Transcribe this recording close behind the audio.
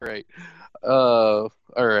Right. All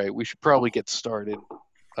right. We should probably get started.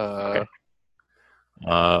 Uh,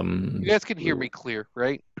 Okay. you guys can hear me clear,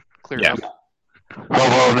 right? Clear Yeah. enough.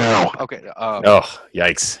 Hello now. Okay. Oh,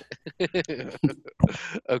 yikes.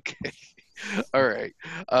 Okay. All right.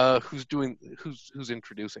 Who's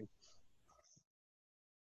introducing?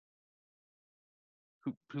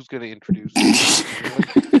 Who's gonna introduce?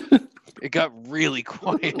 Anyone? It got really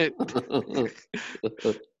quiet.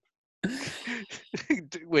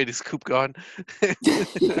 Wait, is Coop gone? He's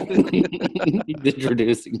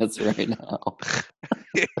introducing us right now.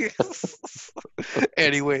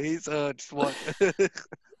 Anyways, just want.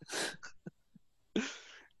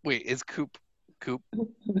 Wait, is Coop?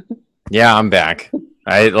 Yeah, I'm back.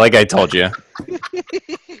 I told you.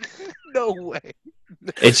 No way.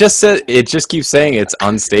 It just keeps saying it's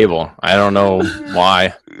unstable. I don't know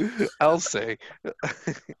why. I'll say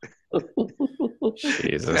that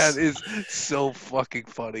Jesus. is so fucking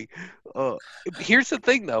funny. Here's the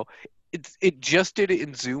thing, though. It just did it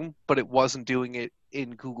in Zoom, but it wasn't doing it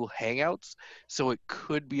in Google Hangouts, so it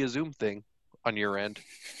could be a Zoom thing on your end.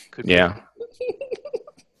 Could be. Yeah.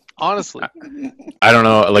 Honestly, I don't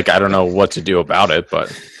know. I don't know what to do about it,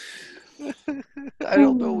 but I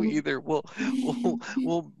don't know either. We'll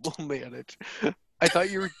manage. I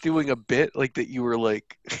thought you were doing a bit like that. You were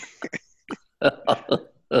like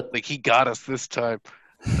he got us this time.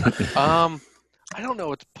 I don't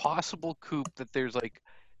know. It's possible, Coop, that there's like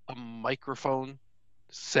a microphone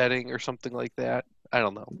setting or something like that. I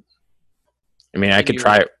don't know. I mean, I could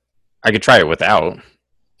try it. I could try it without.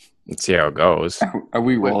 Let's see how it goes. Are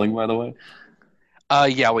we rolling, by the way?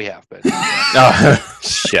 Yeah, we have been. Oh,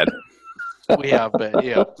 shit. We have been.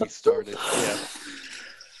 Yeah, we started. Yeah,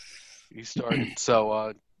 we started.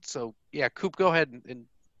 So yeah, Coop, go ahead and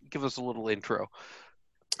give us a little intro.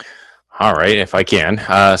 All right, if I can.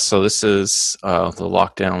 So this is the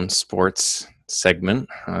Lockdown Sports segment.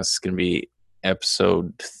 This is going to be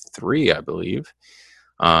episode 3, I believe.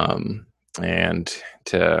 And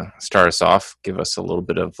to start us off, give us a little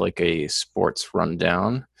bit of like a sports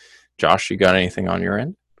rundown. Josh, you got anything on your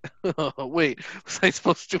end? Wait, was I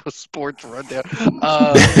supposed to do a sports rundown?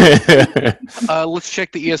 Let's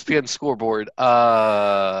check the ESPN scoreboard.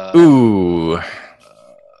 Ooh.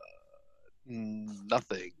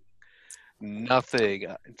 Nothing. In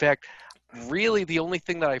fact, really, the only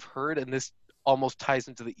thing that I've heard, and this almost ties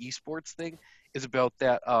into the esports thing, is about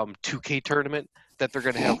that 2K tournament that they're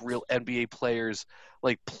going to have real NBA players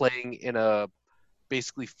like playing in a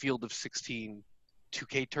basically field of 16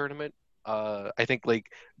 2K tournament. I think like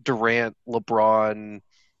Durant, LeBron,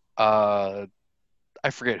 I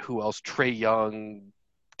forget who else, Trey Young,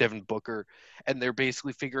 Devin Booker, and they're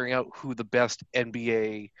basically figuring out who the best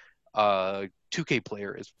NBA 2K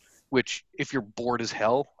player is. Which, if you're bored as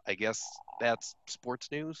hell, I guess that's sports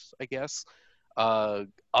news. I guess.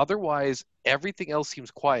 Otherwise, everything else seems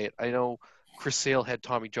quiet. I know Chris Sale had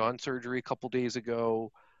Tommy John surgery a couple days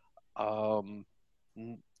ago. Um,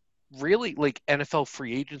 really, like NFL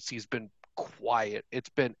free agency has been quiet. It's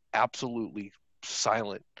been absolutely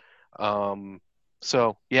silent.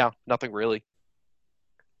 So yeah, nothing really.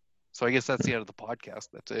 So I guess that's the end of the podcast.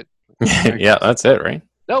 That's it. Yeah, that's it, right?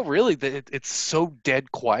 No, really, it's so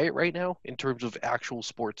dead quiet right now in terms of actual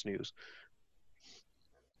sports news.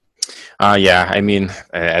 Yeah, I mean,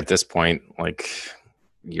 at this point, like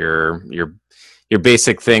your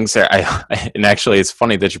basic things. And actually, it's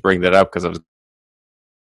funny that you bring that up because I was.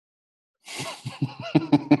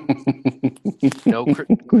 No,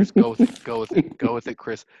 Chris, go with it. Go with it. Go with it,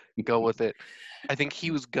 Chris. Go with it. I think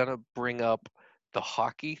he was gonna bring up the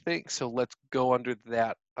hockey thing, so let's go under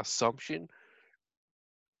that assumption.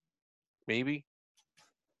 Maybe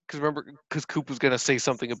because Coop was gonna say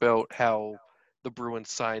something about how the Bruins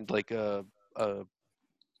signed like a I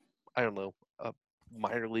don't know, a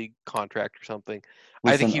minor league contract or something.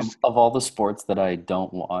 I think Listen, of all the sports that I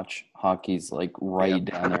don't watch, hockey's like right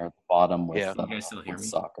down there at the bottom with, Yeah. Can you guys still hear with me?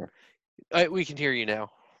 soccer. We can hear you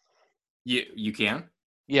now. You can?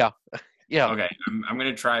 Yeah. Yeah. Okay, I'm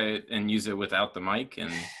gonna try it and use it without the mic.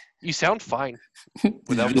 And You sound fine. Did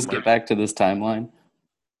Without you just the get back to this timeline?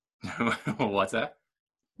 what's that?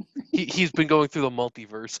 He's been going through the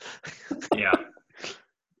multiverse. Yeah.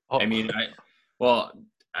 I mean,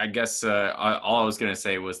 I guess all I was going to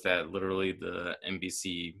say was that literally the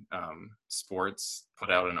NBC Sports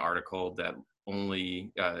put out an article that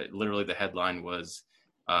only literally the headline was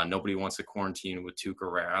nobody wants to quarantine with Tuukka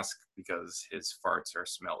Rask because his farts are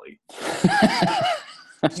smelly.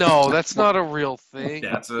 No, that's not a real thing.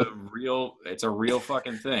 It's a real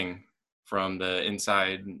fucking thing from the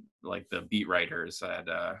inside, like the beat writers at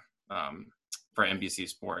for NBC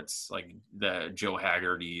Sports, like the Joe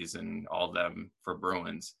Haggertys and all them for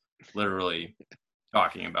Bruins, literally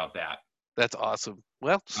talking about that. That's awesome.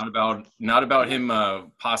 Well, not about him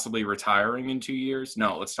possibly retiring in 2 years.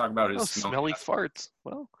 No, let's talk about his smelly farts.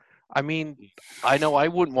 Well, I mean, I know I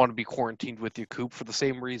wouldn't want to be quarantined with you, Coop, for the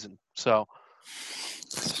same reason. So,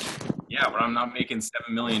 yeah, but I'm not making $7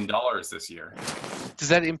 million this year. Does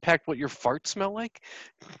that impact what your farts smell like?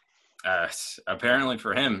 Apparently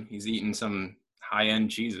for him, he's eating some high-end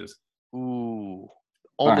cheeses. Ooh,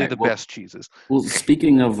 only the best cheeses. Well,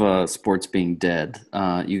 speaking of sports being dead,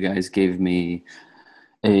 you guys gave me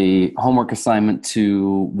a homework assignment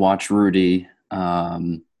to watch Rudy.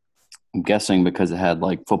 I'm guessing because it had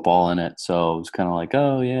like football in it, so it was kind of like,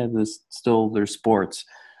 oh yeah, there's sports.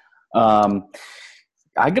 I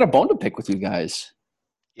got a bone to pick with you guys.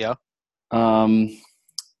 Yeah.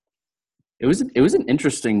 It was an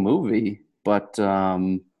interesting movie, but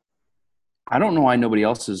I don't know why nobody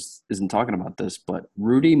else isn't talking about this, but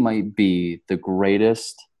Rudy might be the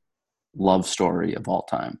greatest love story of all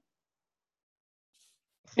time.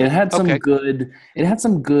 It had some good. It had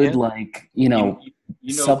some good, like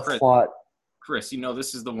subplot. Chris,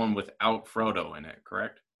 this is the one without Frodo in it,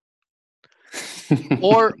 correct?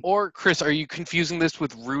 or Chris, are you confusing this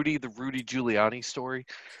with Rudy, the Rudy Giuliani story?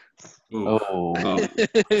 Ooh. Oh,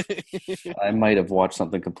 I might have watched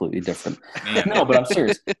something completely different. Man, no, but I'm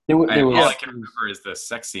serious. All I can remember is the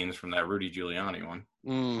sex scenes from that Rudy Giuliani one.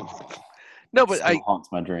 No, but it haunts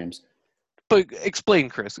my dreams. But explain,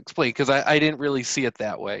 Chris. Explain, because I didn't really see it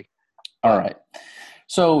that way. All right.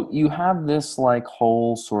 So you have this like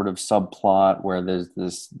whole sort of subplot where there's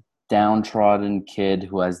this downtrodden kid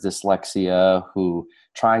who has dyslexia who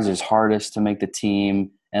tries his hardest to make the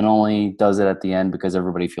team and only does it at the end because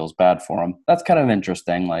everybody feels bad for him. That's kind of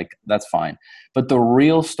interesting. Like, that's fine. But the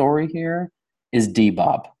real story here is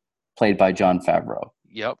D-Bob, played by Jon Favreau.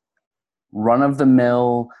 Yep.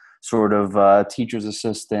 Run-of-the-mill sort of teacher's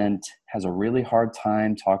assistant, has a really hard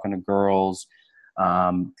time talking to girls,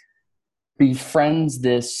 befriends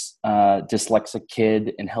this dyslexic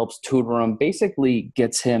kid and helps tutor him, basically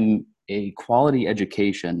gets him a quality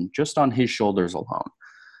education just on his shoulders alone.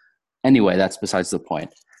 Anyway, that's besides the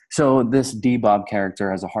point. So this D-Bob character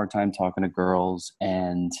has a hard time talking to girls,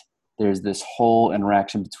 and there's this whole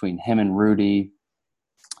interaction between him and Rudy,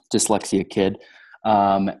 dyslexia kid,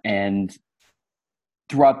 and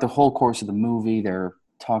throughout the whole course of the movie, they're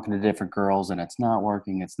talking to different girls, and it's not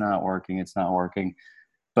working.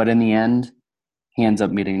 But in the end, he ends up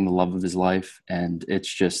meeting the love of his life, and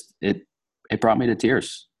it's just it brought me to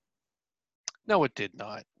tears. No, it did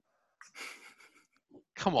not.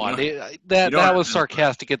 Come on, that was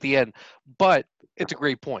sarcastic at the end, but it's a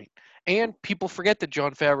great point. And people forget that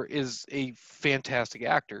Jon Favreau is a fantastic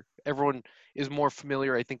actor. Everyone is more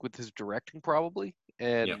familiar, I think, with his directing probably,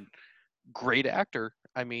 and great actor.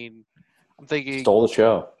 I mean, I'm thinking stole the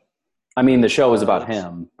show. I mean, the show was about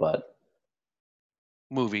him, but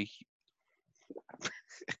movie.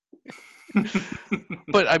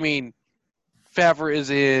 But I mean, Favreau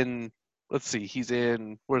is in. Let's see. He's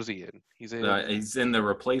in. What is he in? He's in The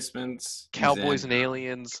Replacements. Cowboys and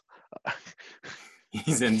Aliens.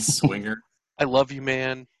 He's in Swinger. I Love You,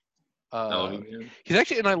 Man. I Love You, Man. He's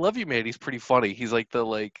actually in I Love You, Man. He's pretty funny. He's like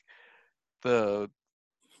the.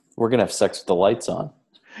 We're gonna have sex with the lights on.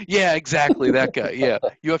 Yeah, exactly. That guy. Yeah,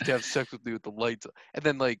 you have to have sex with me with the lights on. And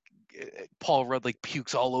then like Paul Rudd like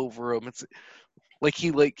pukes all over him. It's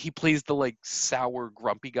he plays the like sour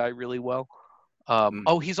grumpy guy really well.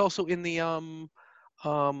 Oh, he's also in the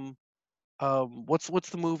what's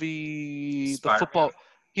the movie? Spider-Man. The football.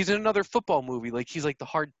 He's in another football movie. Like he's like the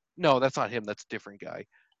hard. No, that's not him. That's a different guy.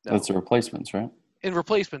 No. That's The Replacements, right? In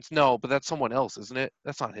Replacements, no, but that's someone else, isn't it?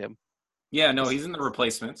 That's not him. Yeah, no, he's in The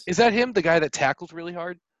Replacements. Is that him? The guy that tackles really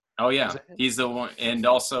hard? Oh yeah, he's the one, and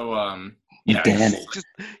also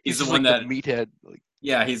he's the one that the meathead. Like,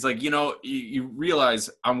 yeah, he's like, you realize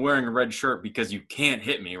I'm wearing a red shirt because you can't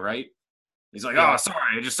hit me, right? He's like, oh,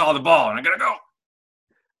 sorry, I just saw the ball and I gotta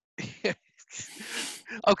go.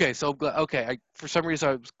 Okay, so for some reason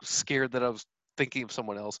I was scared that I was thinking of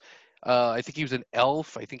someone else. I think he was in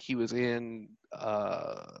Elf. I think he was in.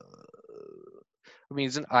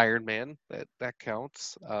 He's an Iron Man. That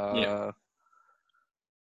counts. But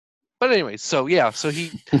anyway, so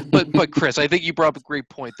he. but Chris, I think you brought up a great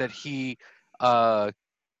point that he, as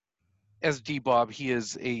D-Bob, he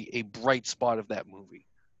is a bright spot of that movie.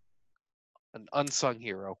 An unsung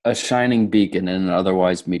hero. A shining beacon in an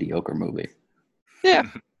otherwise mediocre movie. Yeah.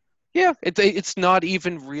 Yeah. It's not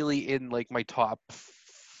even really in like my top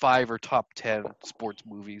 5 or top 10 sports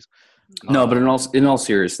movies. No, but in all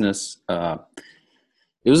seriousness,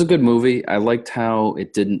 It was a good movie. I liked how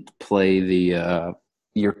it didn't play the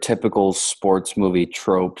your typical sports movie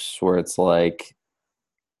tropes where it's like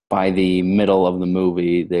by the middle of the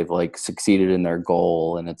movie they've like succeeded in their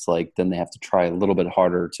goal and it's like then they have to try a little bit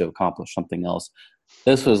harder to accomplish something else.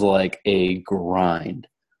 This was like a grind,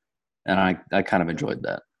 and I kind of enjoyed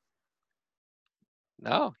that.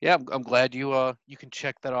 No, yeah, I'm glad you can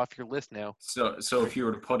check that off your list now. So if you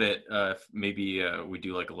were to put it, maybe we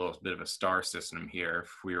do like a little bit of a star system here.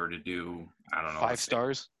 If we were to do, I don't know, 5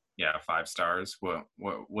 stars. Yeah, 5 stars.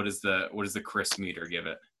 What is the Chris meter give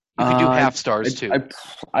it? You can do half stars too.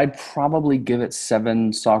 I'd probably give it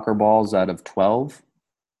 7 soccer balls out of 12.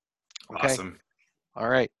 Okay. Awesome. All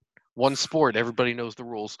right. One sport. Everybody knows the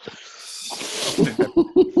rules.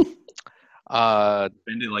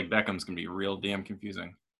 Bend it like Beckham's gonna be real damn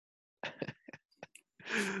confusing.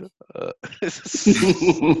 This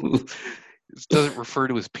doesn't refer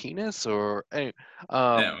to his penis or Yeah,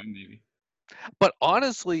 maybe. But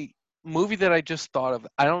honestly, movie that I just thought of,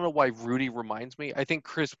 I don't know why Rudy reminds me. I think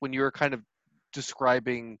Chris, when you were kind of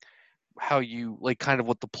describing how you like kind of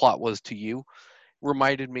what the plot was to you,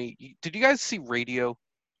 reminded me. Did you guys see Radio?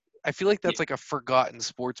 I feel like that's like a forgotten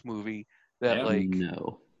sports movie that Yeah. like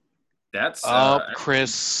No. That's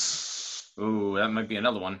Chris. Ooh, that might be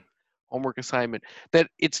another one. Homework assignment. That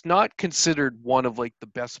it's not considered one of like the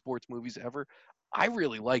best sports movies ever. I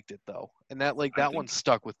really liked it though, and that like that one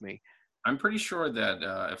stuck with me. I'm pretty sure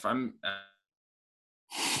that if I'm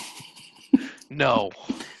No.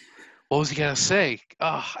 What was he gonna say?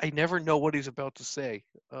 I never know what he's about to say.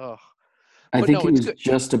 I But think no, he it's was good.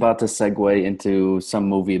 just about to segue into some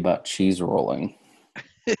movie about cheese rolling.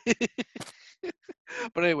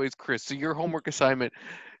 But anyways, Chris, so your homework assignment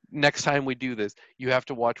next time we do this, you have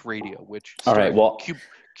to watch Radio, which All right, stars well,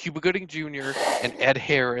 Cuba Gooding Jr. and Ed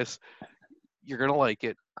Harris. You're gonna like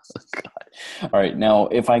it. God. All right, now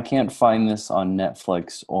if I can't find this on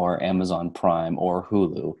Netflix or Amazon Prime or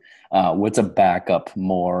Hulu, what's a backup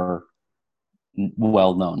more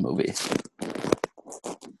well-known movie?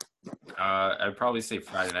 I'd probably say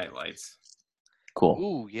Friday Night Lights. Cool.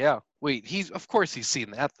 Ooh, yeah. Wait, of course he's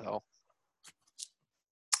seen that though.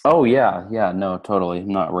 Oh yeah, no, totally. I'm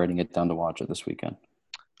not writing it down to watch it this weekend.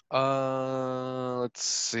 Let's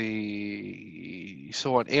see.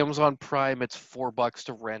 So on Amazon Prime, it's $4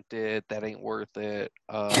 to rent it. That ain't worth it.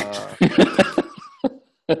 I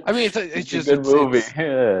mean, it's just a good movie. It's,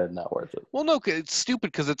 not worth it. well, no, it's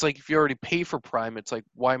stupid because it's like if you already pay for Prime, it's like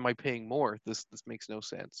why am I paying more? This makes no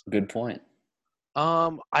sense. Good point.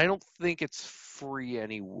 I don't think it's free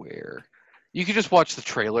anywhere. You could just watch the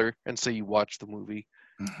trailer and say you watched the movie.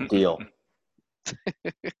 Deal.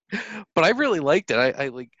 But I really liked it. I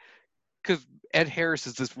like because Ed Harris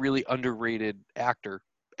is this really underrated actor.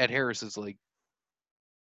 Ed Harris is like,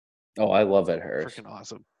 oh, I love Ed Harris. Freaking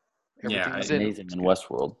awesome. Yeah, Everything's amazing in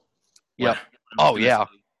Westworld. Yep. Oh yeah.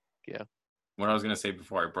 Yeah. What I was gonna say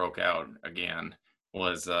before I broke out again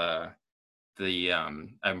was I'm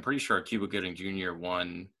pretty sure Cuba Gooding Jr.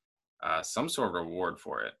 won some sort of award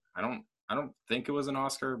for it. I don't think it was an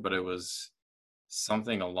Oscar, but it was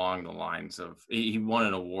something along the lines of he won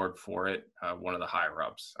an award for it. One of the higher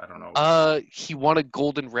ups. I don't know. He won a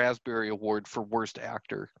Golden Raspberry Award for Worst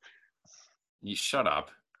Actor. You shut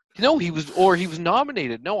up. No, he was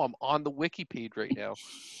nominated. No, I'm on the wiki page right now.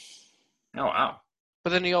 Oh wow. But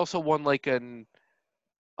then he also won like an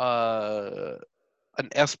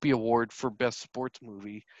ESPY award for best sports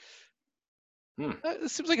movie.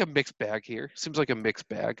 It seems like a mixed bag here. Seems like a mixed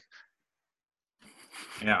bag.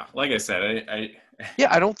 Yeah, like I said,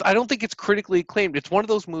 I don't think it's critically acclaimed. It's one of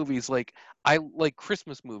those movies like I like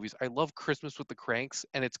Christmas movies. I love Christmas with the Cranks,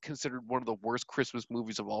 and it's considered one of the worst Christmas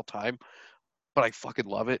movies of all time. But I fucking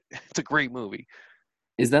love it. It's a great movie.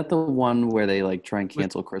 Is that the one where they like try and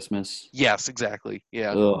cancel Christmas? Yes, exactly.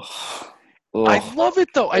 Yeah. Ugh. I love it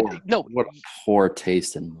though. What a poor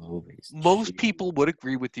taste in movies. Most people would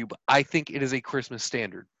agree with you, but I think it is a Christmas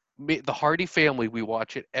standard. The Hardy Family, we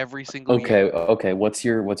watch it every single year. Okay. What's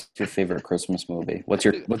your favorite Christmas movie? What's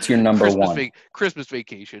your number one? Christmas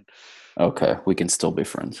Vacation. Okay, we can still be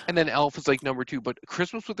friends. And then Elf is like number 2, but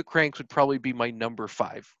Christmas with the Cranks would probably be my number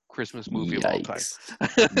 5 Christmas movie of all time.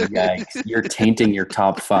 Yikes! You're tainting your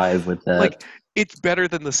top 5 with that. Like it's better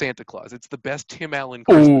than the Santa Claus. It's the best Tim Allen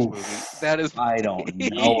Christmas movie. That is. I don't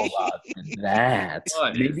know about that.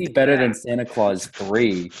 What Maybe better than Santa Claus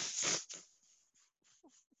 3.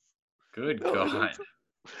 Good God.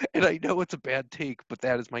 And I know it's a bad take, but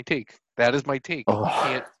that is my take. That is my take. Oh, you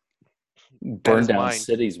can't burn down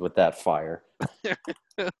cities with that fire.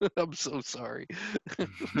 I'm so sorry.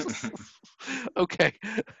 Okay,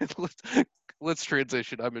 let's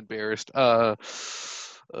transition. I'm embarrassed.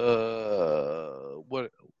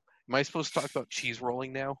 What am I supposed to talk about? Cheese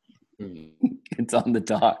rolling now? It's on the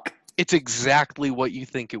dock. It's exactly what you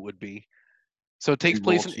think it would be. So it takes You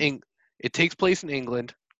roll place in cheese. It takes place in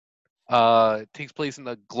England. It takes place in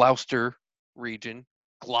the Gloucester region.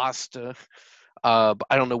 Gloucester. But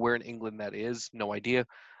I don't know where in England that is. No idea.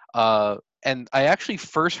 And I actually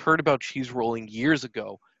first heard about cheese rolling years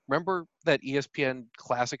ago. Remember that ESPN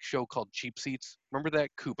classic show called Cheap Seats? Remember that,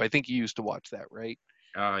 Coop? I think you used to watch that, right?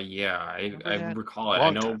 Yeah, Remember I that? recall it. I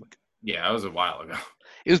Long time know. ago. Yeah, it was a while ago.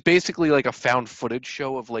 It was basically like a found footage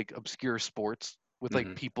show of like obscure sports with like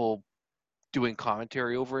Hmm. people doing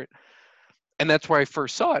commentary over it. And that's where I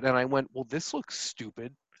first saw it. And I went, well, this looks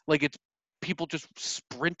stupid. Like it's people just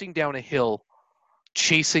sprinting down a hill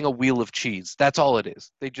chasing a wheel of cheese. That's all it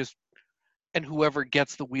is. And whoever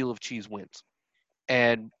gets the wheel of cheese wins.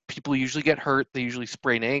 And people usually get hurt. They usually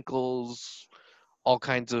sprain ankles, all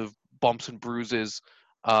kinds of bumps and bruises.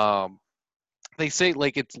 Um, they say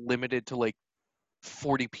like it's limited to like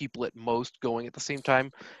 40 people at most going at the same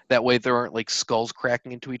time. That way there aren't like skulls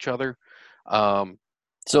cracking into each other. Um,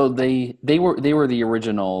 So they were the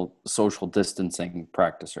original social distancing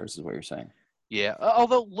practicers, is what you're saying. yeah,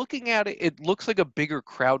 although looking at it, it looks like a bigger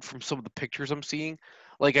crowd from some of the pictures I'm seeing.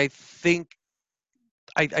 Like I think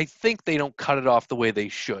they don't cut it off the way they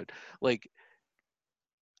should. Like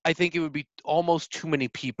I think it would be almost too many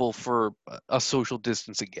people for a social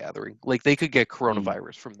distancing gathering. Like they could get Mm.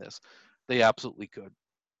 coronavirus from this. They absolutely could.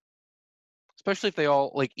 Especially if they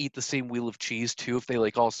all like eat the same wheel of cheese too. If they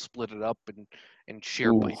like all split it up and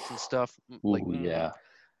share Ooh, bites and stuff. ooh, yeah.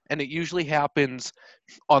 And it usually happens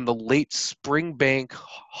on the late spring bank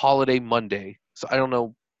holiday Monday. So I don't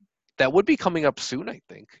know. That would be coming up soon, I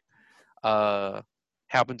think. Uh,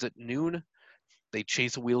 happens at noon. They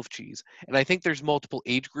chase a wheel of cheese, and I think there's multiple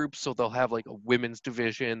age groups, so they'll have like a women's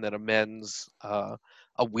division, then a men's, a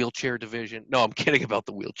wheelchair division. No, I'm kidding about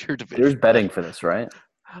the wheelchair There's division, but betting for this, right?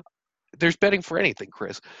 there's betting for anything,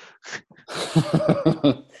 Chris.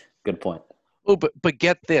 Good point. Oh, but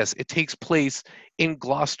get this, it takes place in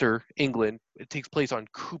Gloucester, England. It takes place on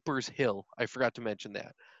Cooper's Hill. I forgot to mention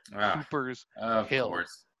that. Ah, Cooper's of Hill,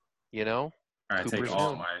 course. you know, I take Cooper's all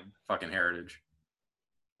Hill. my fucking heritage.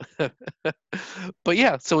 But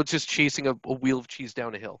yeah, so it's just chasing a wheel of cheese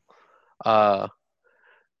down a hill. Uh,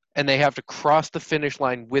 and they have to cross the finish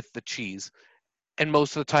line with the cheese. And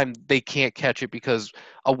most of the time, they can't catch it because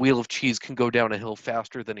a wheel of cheese can go down a hill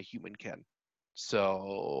faster than a human can.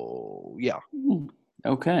 So, yeah.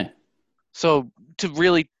 Okay. So, to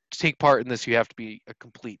really take part in this, you have to be a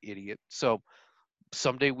complete idiot. So,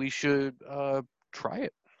 someday we should try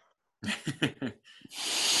it.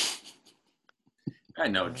 I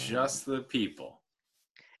know just the people.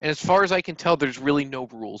 And as far as I can tell, there's really no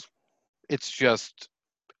rules. It's just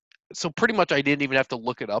so pretty much I didn't even have to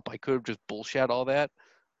look it up. I could have just bullshit all that,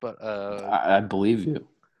 but I believe you.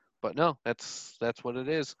 but no, that's what it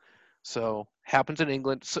is. So happens in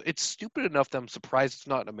England. So it's stupid enough that I'm surprised it's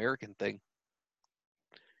not an American thing,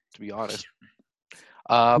 to be honest.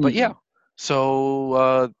 But yeah,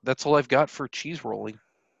 so that's all I've got for cheese rolling.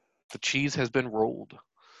 The cheese has been rolled.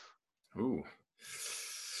 Ooh,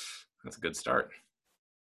 that's a good start.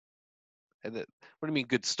 And what do you mean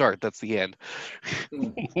good start? That's the end.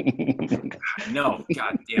 I know.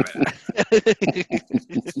 God damn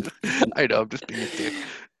it. I know, I'm just being a dick.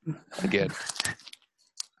 Again.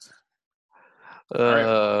 All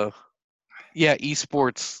right. Yeah,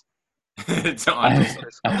 esports. It's on.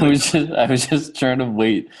 I was just trying to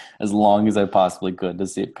wait as long as I possibly could to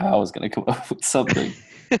see if Kyle was going to come up with something.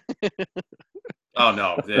 Oh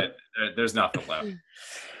no, there's nothing left.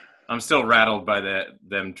 I'm still rattled by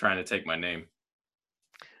them trying to take my name.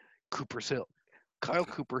 Cooper's Hill. Kyle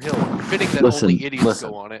Cooper Hill. Fitting that only idiots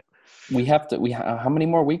go on it. We have to. How many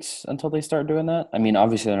more weeks until they start doing that? I mean,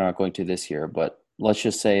 obviously they're not going to this year, but let's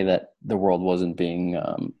just say that the world wasn't being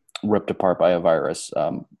ripped apart by a virus.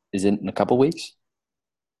 Is it in a couple weeks?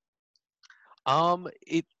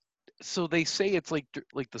 So they say it's like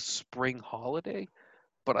the spring holiday,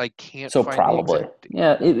 but I can't So find probably,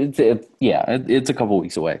 the exact date. yeah. It's a couple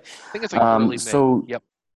weeks away. I think it's like early May. Yep.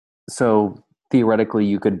 So theoretically,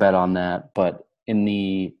 you could bet on that, but in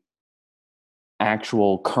the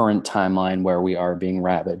actual current timeline where we are being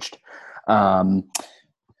ravaged,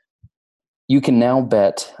 you can now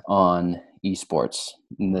bet on esports.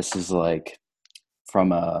 And this is like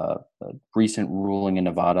from a recent ruling in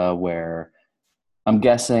Nevada where I'm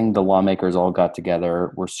guessing the lawmakers all got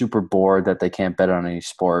together, were super bored that they can't bet on any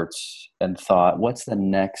sports, and thought, what's the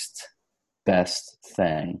next best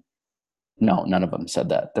thing? No, none of them said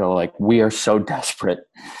that. They're like, we are so desperate.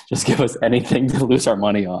 Just give us anything to lose our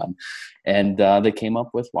money on. And they came up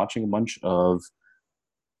with watching a bunch of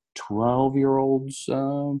 12-year-olds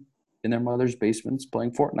in their mother's basements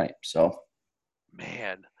playing Fortnite. So,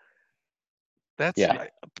 Man, that's yeah.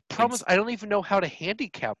 promise. I don't even know how to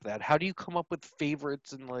handicap that. How do you come up with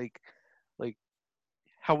favorites and like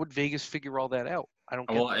how would Vegas figure all that out? I don't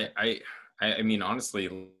get Well, that. I mean,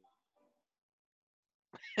 honestly,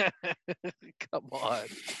 Come on.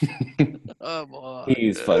 Come on.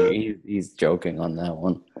 He's joking on that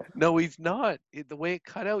one. No, he's not. The way it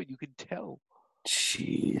cut out, you could tell.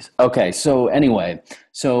 Jeez. Okay, so anyway,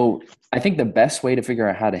 I think the best way to figure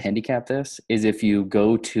out how to handicap this is if you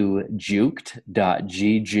go to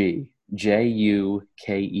juked.gg, juked.gg.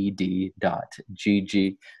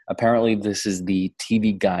 Apparently, this is the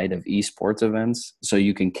TV guide of esports events, so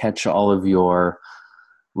you can catch all of your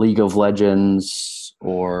League of Legends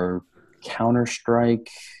or Counter-Strike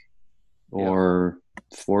or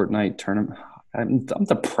Fortnite tournament. I'm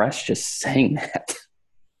depressed just saying that.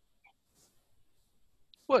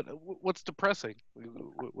 What's depressing?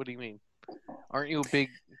 What do you mean? Aren't you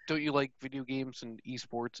don't you like video games and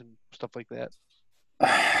esports and stuff like that?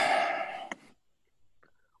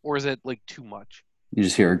 Or is it like too much? You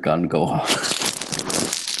just hear a gun go off.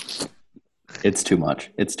 It's too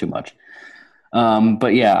much.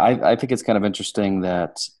 But yeah, I think it's kind of interesting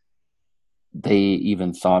that they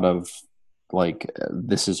even thought of like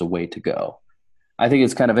this is a way to go. I think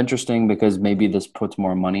it's kind of interesting because maybe this puts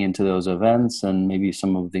more money into those events, and maybe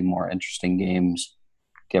some of the more interesting games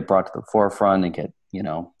get brought to the forefront and get,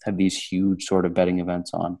 have these huge sort of betting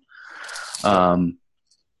events on.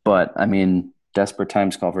 But I mean, desperate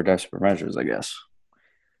times call for desperate measures, I guess.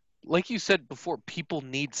 Like you said before, people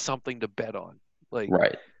need something to bet on.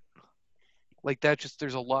 Right. Like that. Just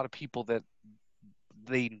there's a lot of people that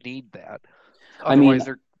they need that. Otherwise,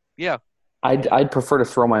 yeah. I'd prefer to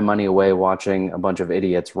throw my money away watching a bunch of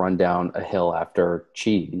idiots run down a hill after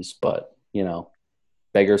cheese, but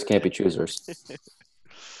beggars can't be choosers.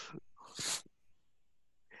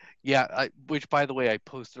 Yeah, which by the way, I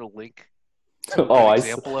posted a link.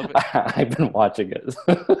 Example of it. I've been watching it.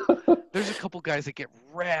 There's a couple guys that get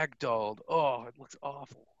ragdolled. Oh, it looks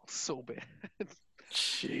awful. So bad.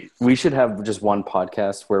 Jeez. We should have just one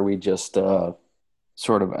podcast where we just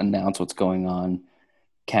sort of announce what's going on,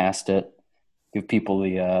 cast it, give people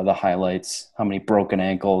the highlights, how many broken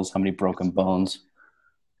ankles, how many broken bones.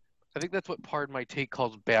 I think that's what Pardon My Take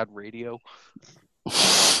calls bad radio.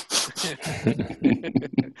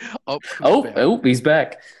 He's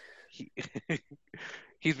back.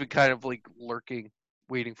 He's been kind of like lurking,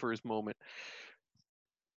 waiting for his moment.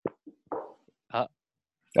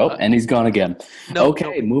 And he's gone again. No,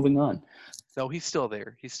 moving on. No, he's still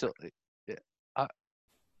there. He's still.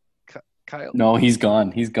 Kyle. No, he's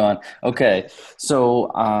gone. Okay,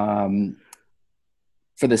 so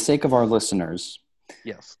for the sake of our listeners,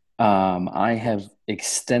 yes, I have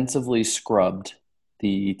extensively scrubbed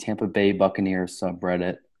the Tampa Bay Buccaneers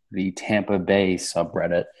subreddit, the Tampa Bay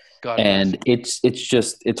subreddit, and it's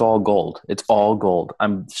all gold. It's all gold.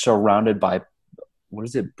 I'm surrounded by, what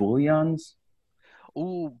is it, bouillons?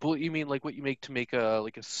 Ooh, you mean like what you make to make a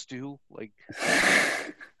stew, like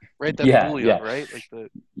right? That's bouillon, right?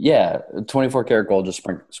 Like 24 karat gold just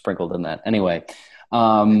sprinkled in that. Anyway,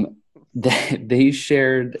 they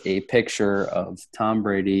shared a picture of Tom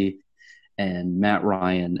Brady and Matt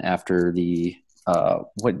Ryan after the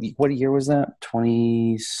what year was that?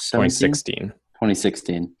 2016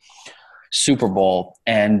 Super Bowl,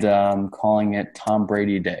 and calling it Tom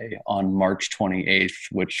Brady Day on March 28th,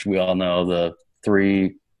 which we all know the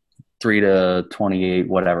 3 to 28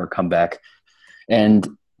 whatever comeback. And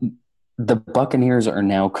the Buccaneers are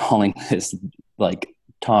now calling this like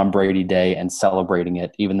Tom Brady Day and celebrating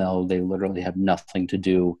it, even though they literally have nothing to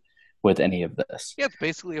do with any of this. Yeah, it's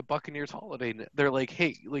basically a Buccaneers holiday. They're like,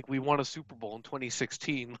 hey, like we won a Super Bowl in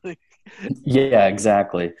 2016. Yeah,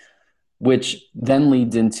 exactly. Which then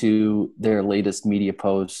leads into their latest media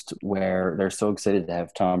post where they're so excited to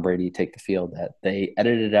have Tom Brady take the field that they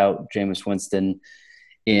edited out Jameis Winston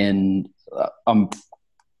in a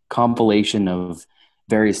compilation of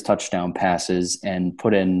various touchdown passes and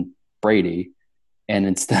put in Brady. And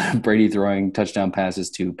instead of Brady throwing touchdown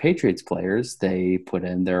passes to Patriots players, they put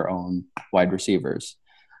in their own wide receivers.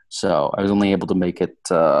 So I was only able to make it,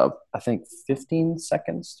 I think, 15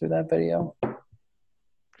 seconds through that video.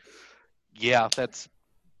 Yeah, that's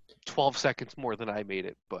 12 seconds more than I made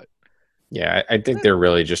it, but yeah, I think they're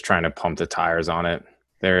really just trying to pump the tires on it.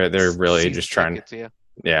 They're really just trying.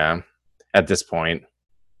 Yeah, at this point.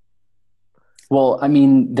 Well, I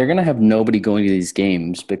mean, they're going to have nobody going to these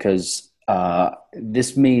games because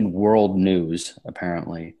This made world news,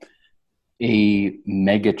 apparently. A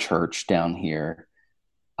mega church down here.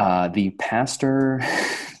 The pastor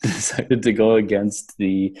decided to go against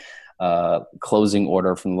the closing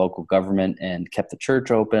order from the local government and kept the church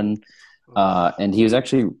open. And he was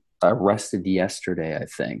actually arrested yesterday, I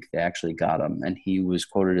think. They actually got him. And he was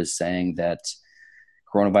quoted as saying that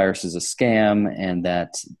coronavirus is a scam and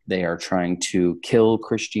that they are trying to kill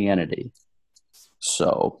Christianity.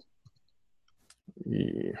 So,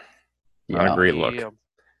 not a great look. Yeah.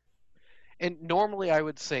 And normally I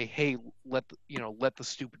would say, hey, let the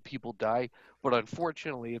stupid people die. But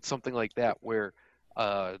unfortunately, it's something like that where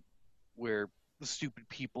the stupid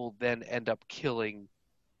people then end up killing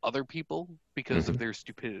other people because of their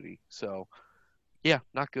stupidity. So, yeah,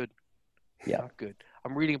 not good. Yeah. Not good.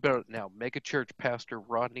 I'm reading about it now. Mega church pastor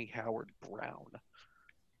Rodney Howard Brown.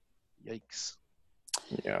 Yikes.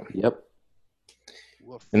 Yeah. Yep.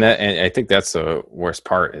 Woof. And I think that's the worst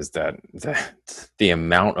part is that the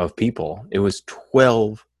amount of people. It was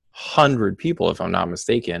 1,200 people, if I'm not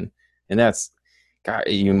mistaken, and that's, God,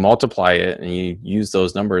 you multiply it and you use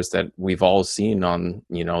those numbers that we've all seen on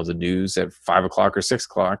the news at 5 o'clock or 6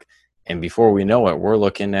 o'clock, and before we know it, we're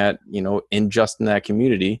looking at in that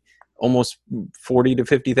community, almost 40 to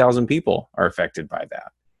 50,000 people are affected by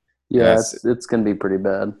that. Yeah, it's going to be pretty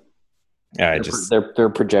bad. Yeah, they're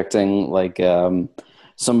projecting like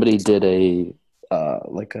somebody did a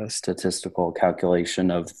statistical calculation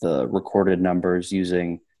of the recorded numbers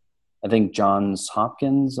using, I think Johns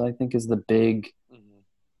Hopkins, I think is the big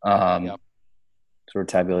sort of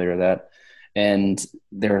tabulator of that. And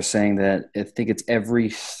they're saying that I think it's every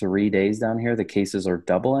 3 days down here, the cases are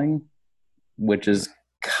doubling, which is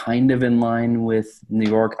kind of in line with New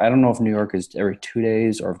York. I don't know if New York is every 2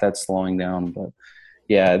 days or if that's slowing down, but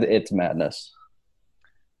yeah, it's madness.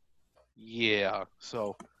 Yeah.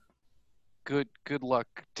 So good luck,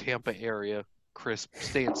 Tampa area. Chris,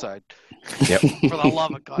 stay inside. Yep. For the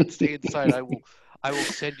love of God, stay inside. I will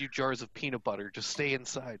send you jars of peanut butter. Just stay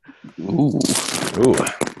inside. Ooh.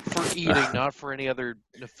 For eating, not for any other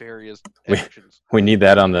nefarious actions. We need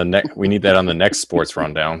that on the next sports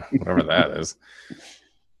rundown, whatever that is.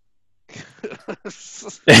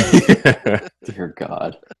 Dear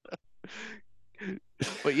God.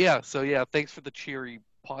 But yeah, thanks for the cheery,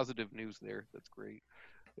 positive news there. That's great.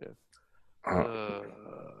 Yeah.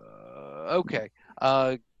 Okay.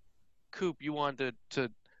 Coop, you wanted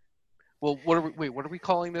to. Well, what are we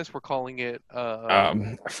calling this? We're calling it.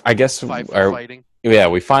 I guess 5 for fighting. Yeah,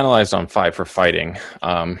 we finalized on 5 for fighting.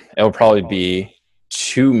 It'll probably be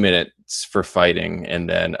 2 minutes for fighting, and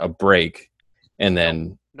then a break, and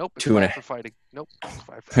then nope. It's 2.5 for fighting. Nope. It's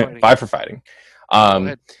 5 for fighting. 5 for fighting. Go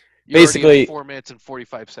ahead. You're Basically, 4 minutes and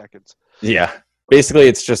 45 seconds. Yeah, basically,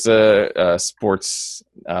 it's just a sports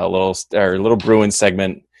little Bruins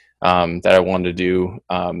segment that I wanted to do.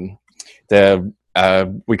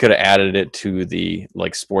 We could have added it to the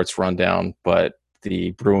sports rundown, but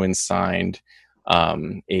the Bruins signed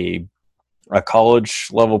a college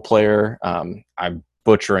level player. I'm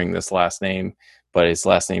butchering this last name, but his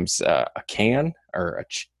last name's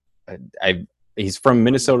he's from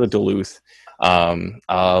Minnesota Duluth.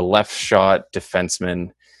 A left shot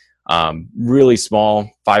defenseman, really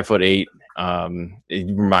small, 5'8".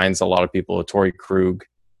 It reminds a lot of people of Torrey Krug,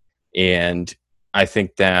 and I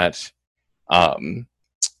think that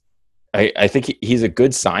I think he's a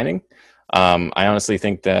good signing. I honestly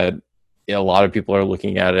think that a lot of people are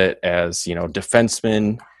looking at it as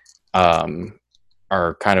defensemen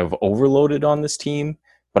are kind of overloaded on this team,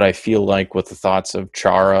 but I feel like with the thoughts of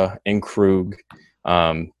Chara and Krug,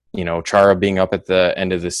 Chara being up at the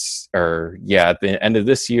end of this, at the end of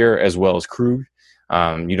this year, as well as Krug.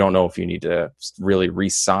 You don't know if you need to really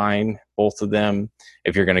re-sign both of them.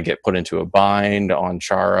 If you're going to get put into a bind on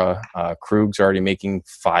Chara, Krug's already making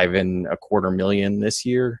 $5.25 million this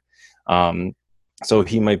year. So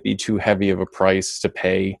he might be too heavy of a price to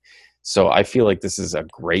pay. So I feel like this is a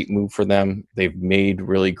great move for them. They've made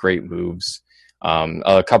really great moves.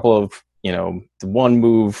 A couple of, the one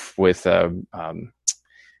move with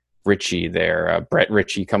Ritchie there, Brett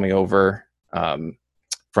Ritchie coming over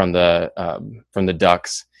from the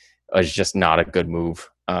Ducks was just not a good move.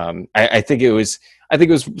 I think it was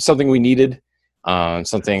something we needed,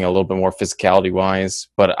 something a little bit more physicality wise.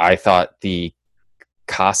 But I thought the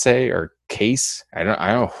Case, I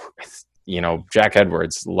don't Jack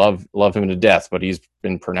Edwards, love him to death, but he's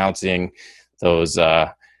been pronouncing those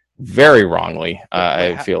very wrongly.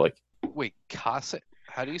 I feel like. Wait, Kase?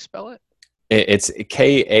 How do you spell it? It's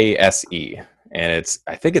Kase, and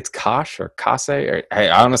I think it's Kosh or Kase. Or, I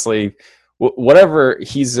honestly, whatever.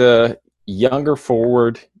 He's a younger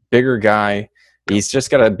forward, bigger guy. He's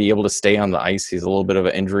just got to be able to stay on the ice. He's a little bit of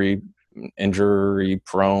an injury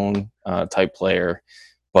prone type player,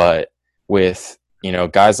 but with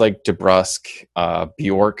guys like DeBrusque,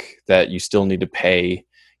 Bjork that you still need to pay,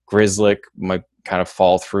 Grizzlick might kind of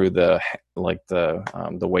fall through the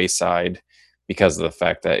wayside because of the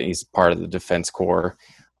fact that he's part of the defense core,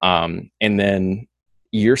 and then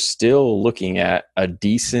you're still looking at a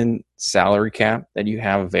decent salary cap that you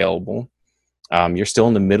have available. You're still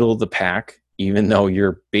in the middle of the pack, even though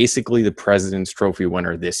you're basically the President's Trophy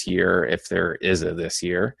winner this year, if there is a this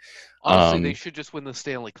year. Honestly, they should just win the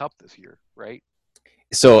Stanley Cup this year, right?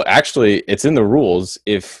 So actually, it's in the rules.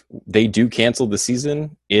 If they do cancel the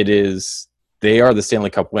season, they are the Stanley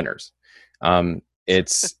Cup winners.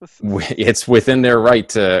 It's within their right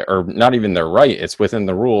to, or not even their right. It's within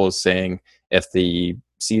the rules saying if the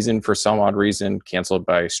season for some odd reason canceled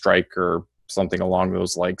by strike or something along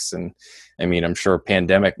those likes, and I mean, I'm sure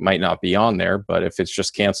pandemic might not be on there, but if it's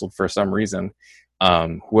just canceled for some reason,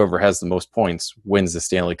 whoever has the most points wins the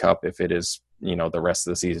Stanley Cup. If it is, the rest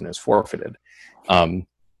of the season is forfeited.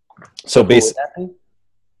 So basically,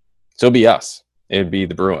 so it'd be us. It'd be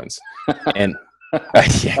the Bruins, and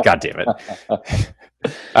yeah, God damn it.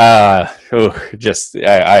 I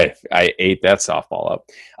ate that softball up.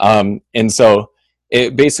 And so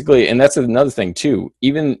it basically, and that's another thing too.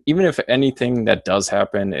 Even if anything that does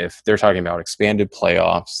happen, if they're talking about expanded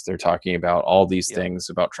playoffs, they're talking about all these things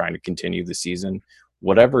about trying to continue the season.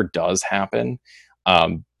 Whatever does happen,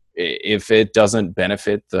 if it doesn't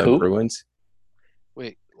benefit the Bruins.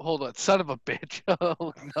 Wait, hold on, son of a bitch!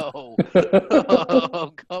 Oh no!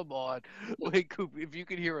 Oh, come on! Wait, Coop, if you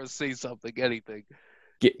can hear us say something, anything.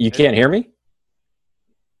 You can't hear me?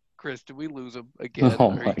 Chris, did we lose him again?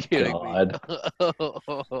 Oh Are my you kidding God.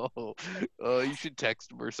 me? You should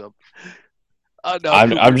text him or something. No,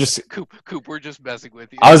 I'm just Coop. We're just messing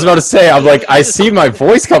with you. I was about to say, I'm like, I see my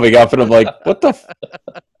voice coming up, and I'm like, what the?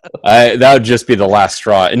 That would just be the last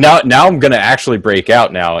straw. And now I'm gonna actually break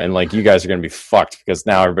out now, and like you guys are gonna be fucked because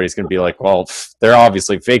now everybody's gonna be like, well, they're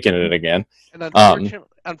obviously faking it again. And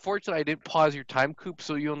unfortunately, I didn't pause your time, Coop,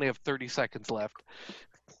 so you only have 30 seconds left.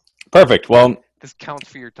 Perfect. Well, this counts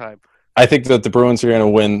for your time. I think that the Bruins are going to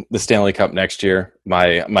win the Stanley Cup next year.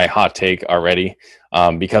 My hot take already,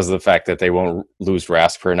 because of the fact that they won't lose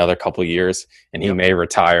Rask for another couple of years, and he may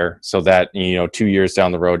retire. So that 2 years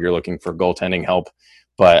down the road, you're looking for goaltending help.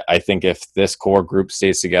 But I think if this core group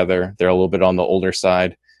stays together, they're a little bit on the older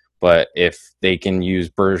side. But if they can use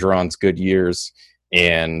Bergeron's good years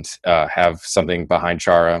and have something behind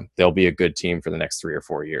Chara, they'll be a good team for the next 3 or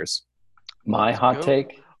 4 years. My hot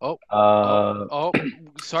take.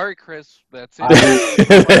 Sorry, Chris. That's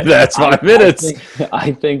it. That's 5 minutes.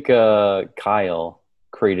 I think Kyle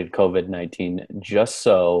created COVID-19 just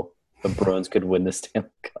so the Bruins could win the Stanley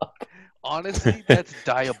Cup. Honestly, that's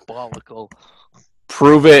diabolical.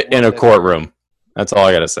 Prove it in a courtroom. That's all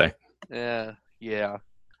I gotta say. Yeah.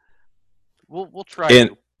 We'll try.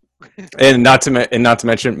 And not to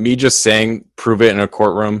mention me just saying prove it in a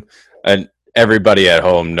courtroom, and everybody at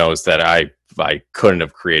home knows that I couldn't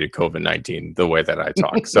have created COVID-19 the way that I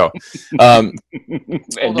talk. So,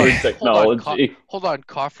 Hold on,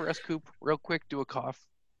 cough for us, Coop, real quick. Do a cough.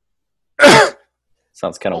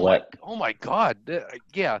 Sounds kind of wet. Oh my God!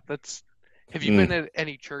 Yeah, that's. Have you been at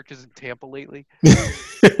any churches in Tampa lately?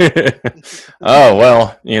 Oh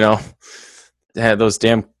well, they had those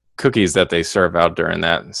damn cookies that they serve out during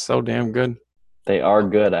that. So damn good. They are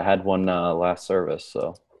good. I had one last service,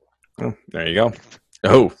 so. Oh, there you go.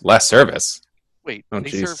 Oh, last service. Wait, they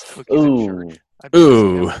serve cookies at church.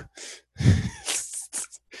 Ooh.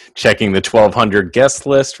 Checking the 1,200 guest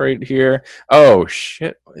list right here. Oh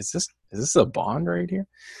shit! Is this a Bond right here?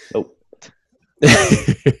 Nope.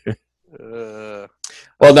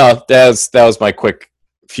 Well, no, that was my quick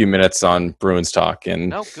few minutes on Bruins talk, and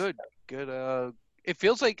no, good. It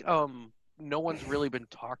feels like no one's really been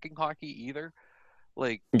talking hockey either.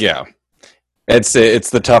 Like, yeah, it's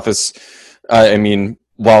the toughest. I mean,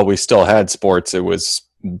 while we still had sports, it was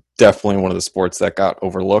definitely one of the sports that got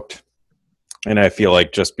overlooked. And I feel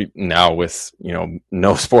like just now with,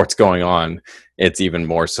 no sports going on, it's even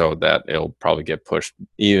more so that it'll probably get pushed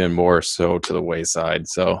even more so to the wayside.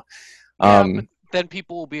 So, but then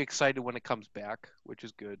people will be excited when it comes back, which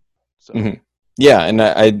is good. So, yeah. And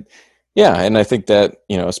I think that,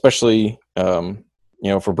 especially,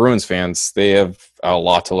 for Bruins fans, they have a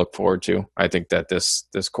lot to look forward to. I think that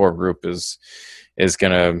this core group is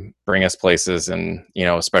going to bring us places, and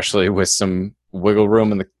especially with some wiggle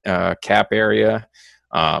room in the cap area.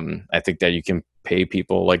 I think that you can pay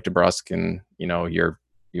people like DeBrusque and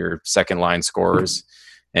your second line scorers,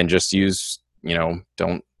 and just use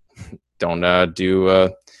don't don't do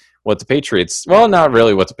what the Patriots. Well, not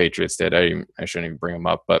really what the Patriots did. I shouldn't even bring them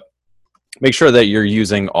up, but make sure that you're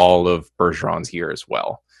using all of Bergeron's year as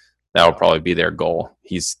well. That will probably be their goal.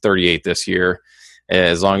 He's 38 this year.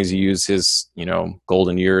 As long as you use his,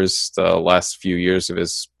 golden years, the last few years of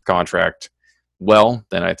his contract, well,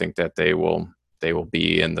 then I think that they will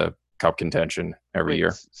be in the cup contention every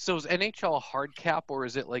year. So is NHL a hard cap, or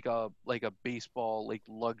is it like a baseball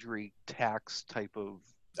luxury tax type of?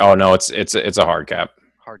 Oh no, it's a hard cap.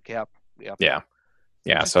 Hard cap. Yeah.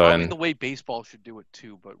 Yeah. So the way baseball should do it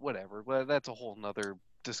too, but whatever. Well, that's a whole nother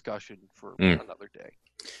discussion for another day.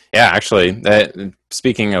 Yeah, actually,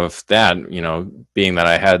 speaking of that, being that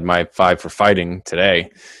I had my 5 for fighting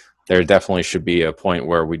today, there definitely should be a point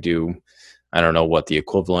where we do. I don't know what the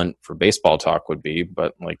equivalent for baseball talk would be,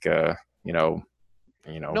 but No,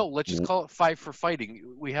 let's just call it 5 for fighting.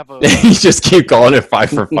 We have a. You just keep calling it 5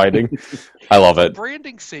 for fighting. I love it. For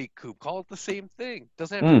branding's sake, Coop, call it the same thing.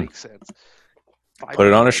 Doesn't have to make sense. Put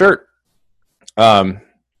it on a shirt.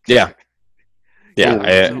 Yeah.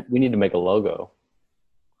 Ooh, we need to make a logo.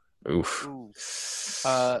 Oof.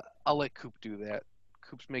 I'll let Coop do that.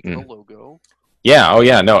 Coop's making a logo. Yeah. Oh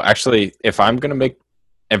yeah. No, actually, if I'm gonna make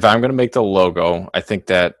the logo, I think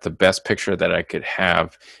that the best picture that I could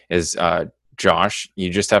have is Josh.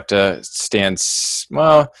 You just have to stand.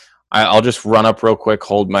 Well, I'll just run up real quick,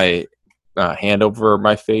 hold my hand over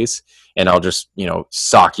my face, and I'll just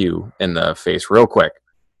sock you in the face real quick,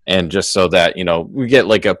 and just so that we get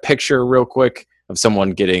like a picture real quick of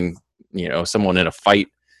someone getting someone in a fight.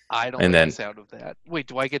 I don't like the sound of that. Wait,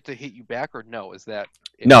 do I get to hit you back or no? Is that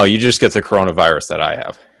it? No, you just get the coronavirus that I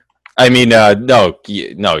have. I mean, no,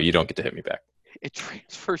 you don't get to hit me back. It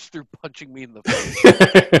transfers through punching me in the face.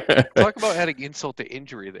 Talk about adding insult to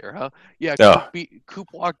injury there, huh? Yeah, Coop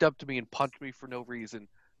walked up to me and punched me for no reason,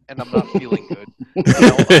 and I'm not feeling good.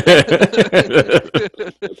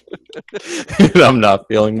 I'm not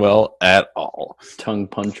feeling well at all. Tongue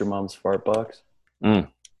punch your mom's fart box? That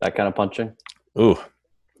kind of punching? Ooh.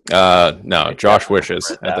 No, Josh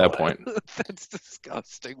wishes at that point. That's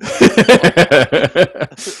disgusting.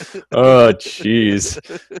 Oh, jeez.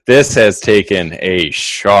 This has taken a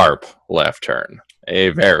sharp left turn. A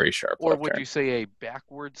very sharp left turn. Or would you say a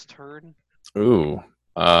backwards turn? Ooh.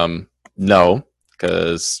 No,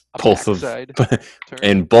 because both of turn?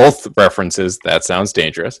 In both references, that sounds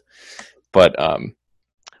dangerous. But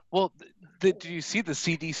well, did you see the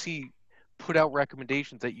CDC put out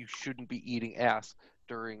recommendations that you shouldn't be eating ass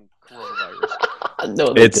during coronavirus?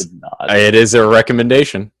 No, they did not. It is a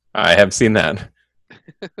recommendation. I have seen that.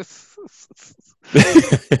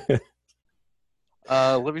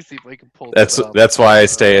 Let me see if I can pull That's why I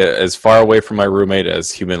stay as far away from my roommate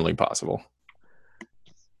as humanly possible.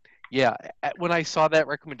 Yeah, when I saw that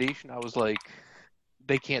recommendation, I was like,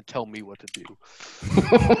 they can't tell me what to do.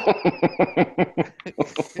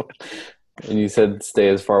 And you said stay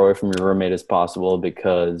as far away from your roommate as possible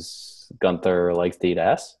because Gunther likes to eat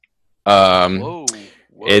ass? Whoa.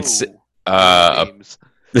 It's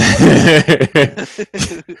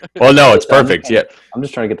well, no, it's perfect. Yeah, I'm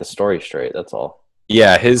just trying to get the story straight. That's all.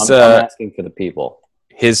 Yeah, I'm asking for the people.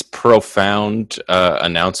 His profound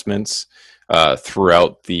announcements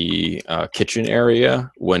throughout the kitchen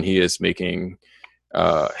area when he is making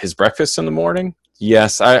his breakfast in the morning.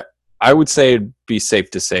 Yes, I would say it'd be safe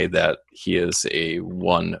to say that he is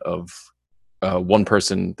one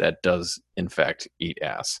person that does in fact eat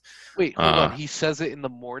ass. Wait, hold on. He says it in the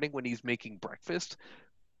morning when he's making breakfast?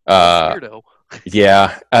 Weirdo.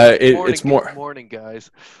 Yeah, it's more morning, guys.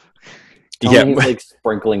 Yeah, he's like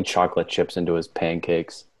sprinkling chocolate chips into his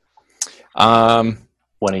pancakes.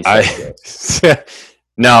 When he says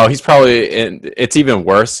no, he's probably. It's even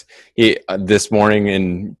worse. This morning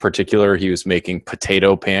in particular, he was making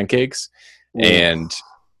potato pancakes, and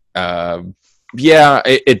yeah,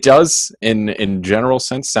 it does in general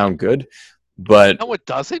sense sound good, but no, it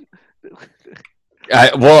doesn't.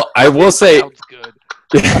 I will say. Sounds good.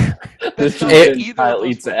 Kyle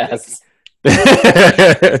eats ass.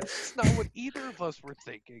 That's not what either of us were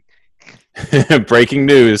thinking. Breaking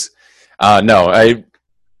news. No,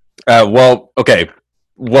 well, okay.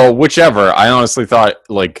 Well, whichever. I honestly thought,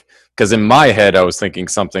 because in my head, I was thinking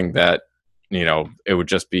something that, it would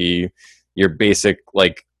just be your basic,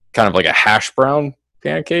 kind of like a hash brown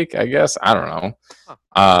pancake, I guess. I don't know.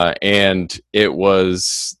 Huh. And it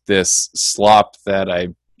was this slop that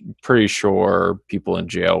I'm pretty sure people in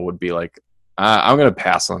jail would be like, I'm going to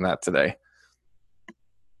pass on that today.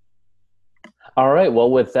 All right.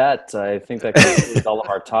 Well, with that, I think that concludes all of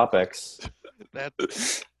our topics.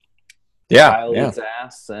 Yeah. Kyle eats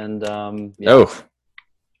ass, and Oh.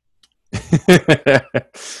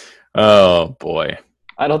 Oh boy.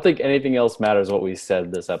 I don't think anything else matters what we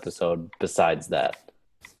said this episode besides that.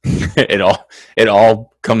 It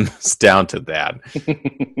all comes down to that.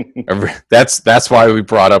 That's why we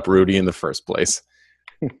brought up Rudy in the first place.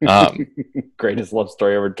 Greatest love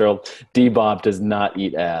story ever told. D-Bob does not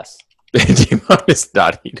eat ass. D-Bob does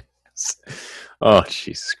not eat ass. Oh,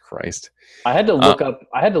 Jesus Christ. I had to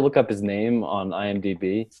look up his name on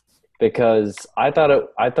IMDb because I thought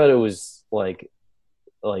it was like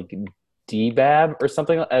D-Bab or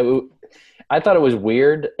something. I thought it was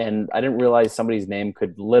weird, and I didn't realize somebody's name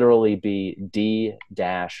could literally be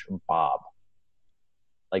D-Bob.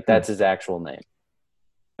 Like, that's his actual name.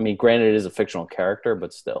 I mean, granted, it is a fictional character,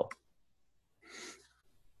 but still.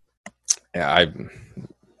 Yeah, I'm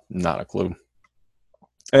not a clue.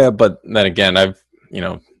 Yeah, but then again,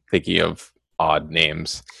 thinking of odd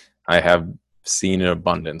names, I have seen an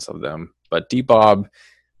abundance of them. But D-Bob,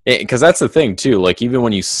 because that's the thing, too. Like, even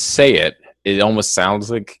when you say it, it almost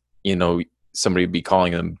sounds like, somebody would be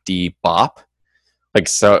calling him D-Bop. Like,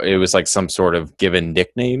 so it was like some sort of given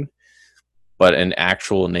nickname, but an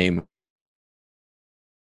actual name